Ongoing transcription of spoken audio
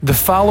The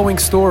following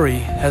story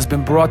has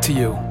been brought to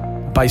you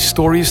by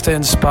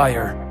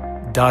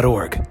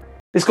StoriesToInspire.org.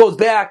 This goes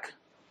back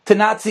to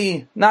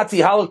Nazi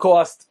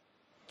Holocaust,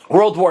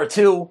 World War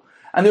II,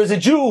 and there's a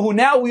Jew who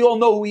now we all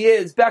know who he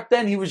is. Back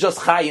then he was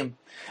just Chaim.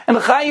 And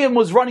Chaim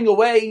was running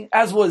away,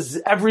 as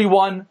was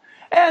everyone,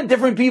 and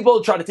different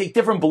people try to take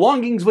different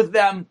belongings with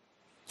them.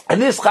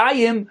 And this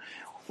Chaim,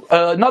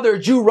 another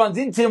Jew runs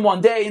into him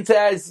one day and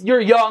says,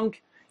 "You're young,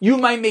 you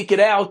might make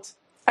it out.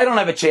 I don't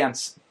have a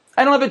chance.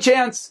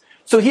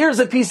 So here's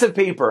a piece of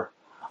paper.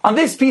 On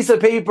this piece of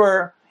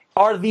paper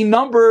are the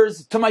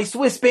numbers to my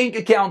Swiss bank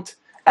account."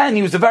 And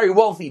he was a very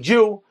wealthy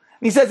Jew.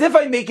 And he says, "If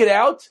I make it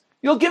out,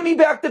 you'll give me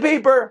back the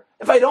paper.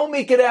 If I don't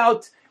make it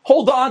out,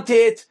 hold on to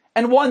it,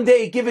 and one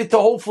day give it to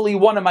hopefully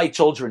one of my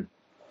children."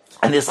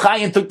 And this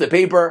Chaim took the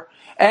paper,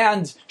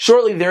 and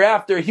shortly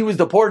thereafter he was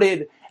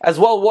deported, as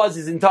well was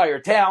his entire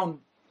town.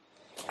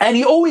 And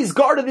he always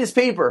guarded this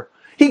paper.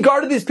 He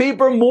guarded this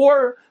paper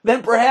more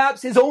than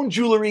perhaps his own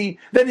jewelry,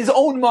 than his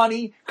own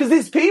money, because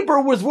this paper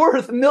was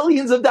worth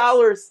millions of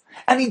dollars.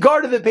 And he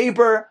guarded the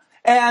paper,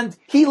 and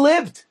he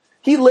lived.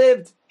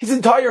 His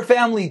entire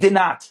family did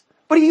not.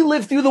 But he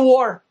lived through the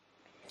war.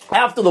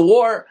 After the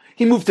war,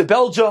 he moved to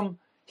Belgium.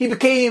 He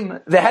became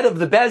the head of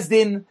the Beis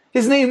Din.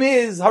 His name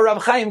is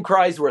Harav Chaim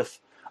Kreisworth,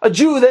 a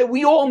Jew that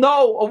we all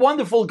know, a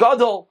wonderful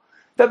gadol,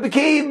 that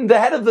became the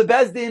head of the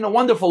Beis Din, a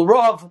wonderful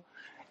Rav.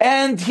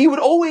 And he would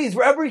always,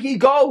 wherever he'd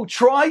go,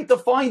 try to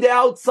find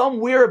out some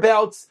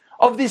whereabouts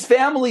of this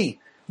family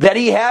that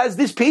he has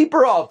this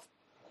paper of.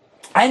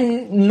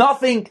 And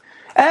nothing.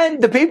 And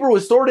the paper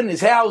was stored in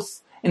his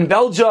house in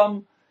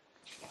Belgium.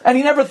 And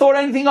he never thought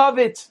anything of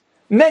it.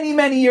 Many,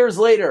 many years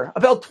later,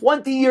 about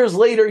 20 years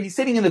later, he's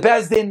sitting in the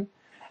Beis Din,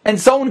 and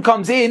someone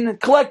comes in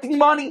collecting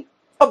money.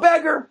 A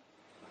beggar.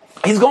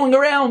 He's going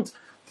around.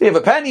 They have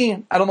a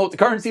penny. I don't know what the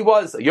currency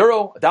was. A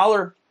euro, a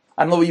dollar.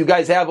 I don't know what you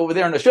guys have over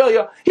there in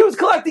Australia. He was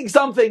collecting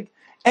something,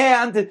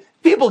 and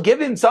people give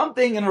him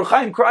something, and Rav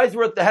Chaim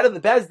Kreisworth, the head of the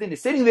Beis Din,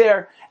 is sitting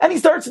there, and he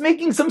starts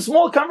making some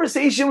small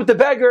conversation with the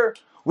beggar.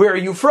 "Where are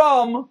you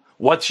from?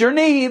 What's your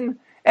name?"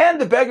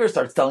 And the beggar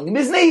starts telling him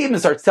his name, and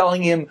starts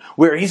telling him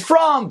where he's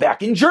from,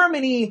 back in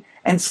Germany.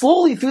 And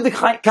slowly through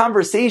the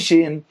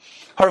conversation,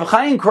 Rav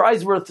Chaim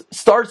Kreisworth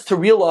starts to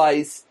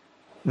realize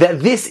that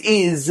this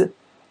is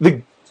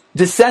the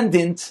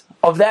descendant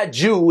of that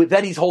Jew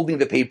that he's holding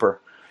the paper.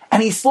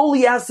 And he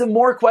slowly asks him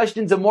more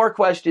questions and more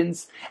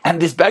questions.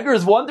 And this beggar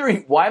is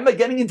wondering, why am I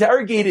getting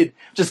interrogated?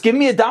 Just give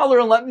me $1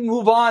 and let me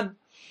move on.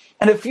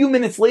 And a few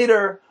minutes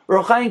later,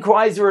 Rav Chaim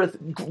Kreisworth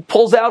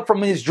pulls out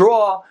from his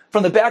drawer,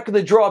 from the back of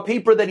the drawer,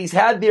 paper that he's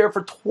had there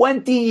for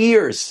 20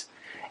 years.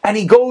 And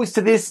he goes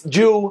to this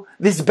Jew,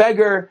 this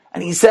beggar,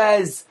 and he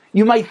says,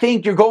 "You might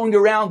think you're going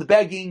around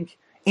begging.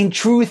 In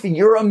truth,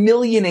 you're a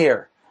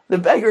millionaire." The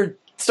beggar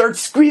starts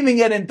screaming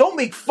at him, "Don't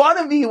make fun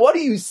of me. What are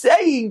you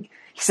saying?"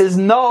 He says,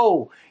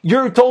 "No,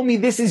 you told me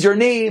this is your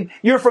name.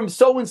 You're from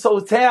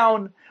so-and-so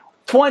town.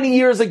 20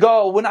 years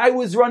ago, when I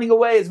was running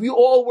away, as we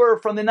all were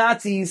from the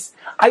Nazis,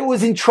 I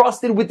was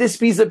entrusted with this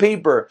piece of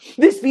paper.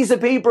 This piece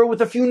of paper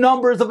with a few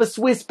numbers of a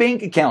Swiss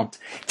bank account.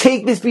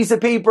 Take this piece of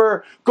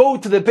paper, go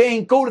to the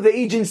bank, go to the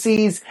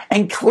agencies,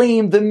 and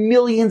claim the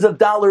millions of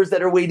dollars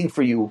that are waiting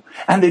for you."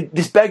 And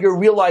this beggar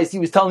realized he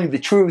was telling the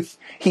truth.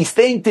 He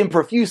thanked him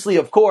profusely,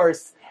 of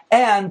course,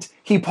 and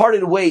he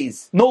parted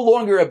ways. No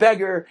longer a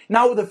beggar,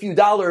 not with a few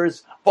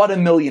dollars, but a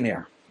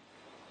millionaire.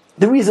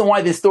 The reason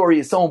why this story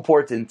is so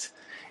important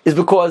is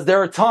because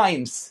there are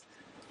times,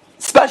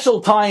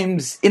 special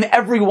times in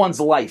everyone's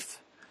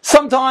life.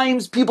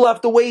 Sometimes people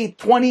have to wait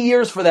 20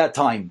 years for that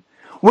time,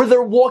 where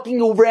they're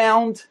walking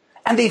around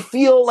and they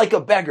feel like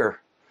a beggar.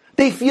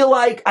 They feel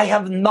like, I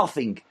have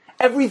nothing.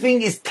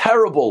 Everything is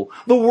terrible.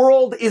 The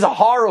world is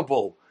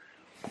horrible.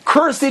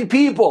 Cursed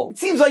people. It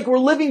seems like we're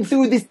living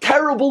through this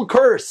terrible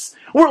curse.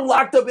 We're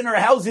locked up in our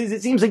houses.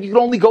 It seems like you can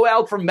only go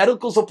out for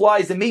medical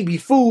supplies and maybe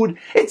food.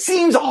 It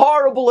seems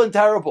horrible and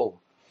terrible.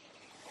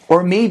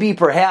 Or maybe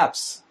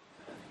perhaps,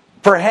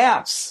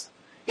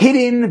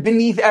 hidden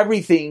beneath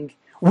everything,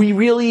 we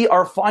really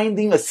are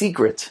finding a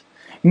secret.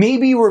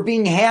 Maybe we're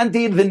being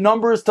handed the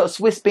numbers to a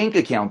Swiss bank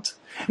account.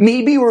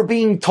 Maybe we're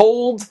being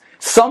told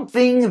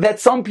something that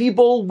some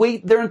people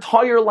wait their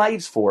entire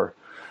lives for.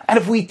 And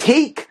if we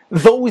take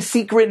those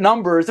secret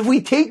numbers, if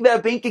we take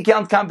that bank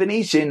account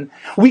combination,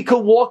 we could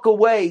walk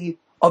away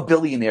a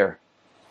billionaire.